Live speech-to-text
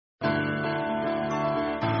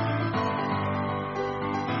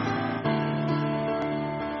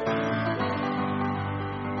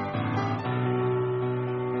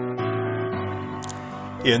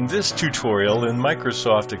In this tutorial in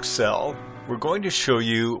Microsoft Excel, we're going to show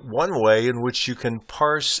you one way in which you can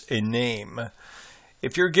parse a name.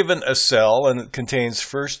 If you're given a cell and it contains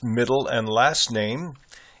first, middle, and last name,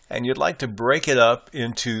 and you'd like to break it up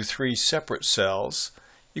into three separate cells,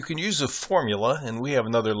 you can use a formula, and we have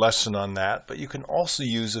another lesson on that, but you can also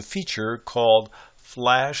use a feature called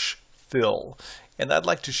Flash Fill. And I'd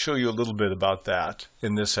like to show you a little bit about that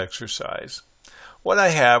in this exercise. What I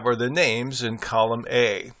have are the names in column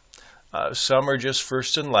A. Some are just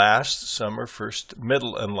first and last, some are first,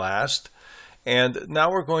 middle, and last. And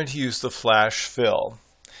now we're going to use the Flash Fill.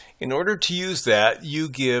 In order to use that, you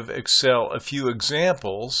give Excel a few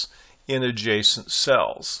examples in adjacent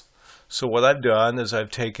cells. So what I've done is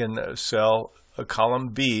I've taken a column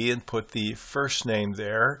B and put the first name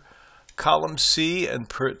there, column C and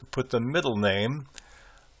put the middle name.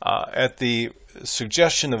 At the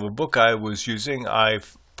suggestion of a book I was using,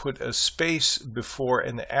 I've put a space before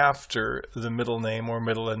and after the middle name or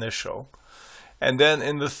middle initial. And then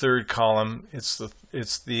in the third column, it's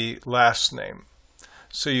the last name.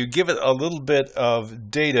 So you give it a little bit of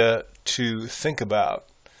data to think about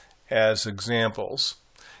as examples.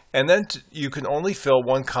 And then you can only fill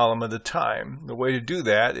one column at a time. The way to do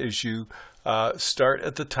that is you start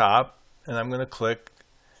at the top, and I'm going to click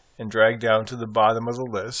and drag down to the bottom of the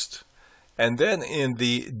list. And then in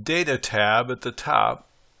the Data tab at the top,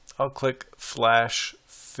 I'll click Flash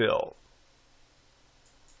Fill.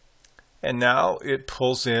 And now it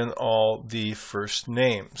pulls in all the first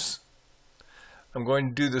names. I'm going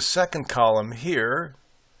to do the second column here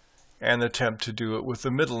and attempt to do it with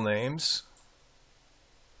the middle names.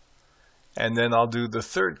 And then I'll do the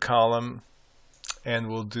third column and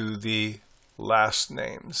we'll do the last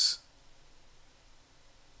names.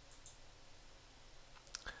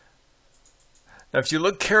 Now, if you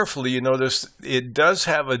look carefully, you notice it does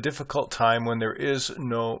have a difficult time when there is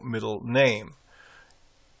no middle name.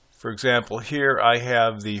 For example, here I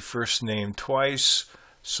have the first name twice,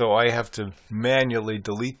 so I have to manually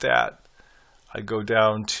delete that. I go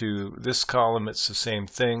down to this column, it's the same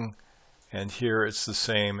thing, and here it's the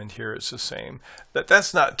same, and here it's the same.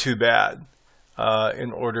 That's not too bad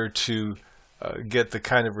in order to get the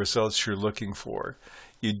kind of results you're looking for.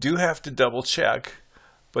 You do have to double check,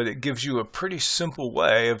 but it gives you a pretty simple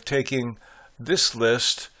way of taking this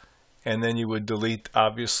list, and then you would delete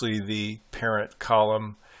obviously the parent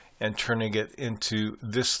column and turning it into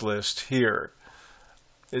this list here.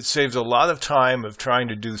 It saves a lot of time of trying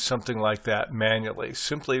to do something like that manually,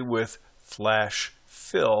 simply with Flash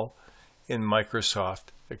Fill in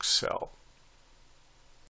Microsoft Excel.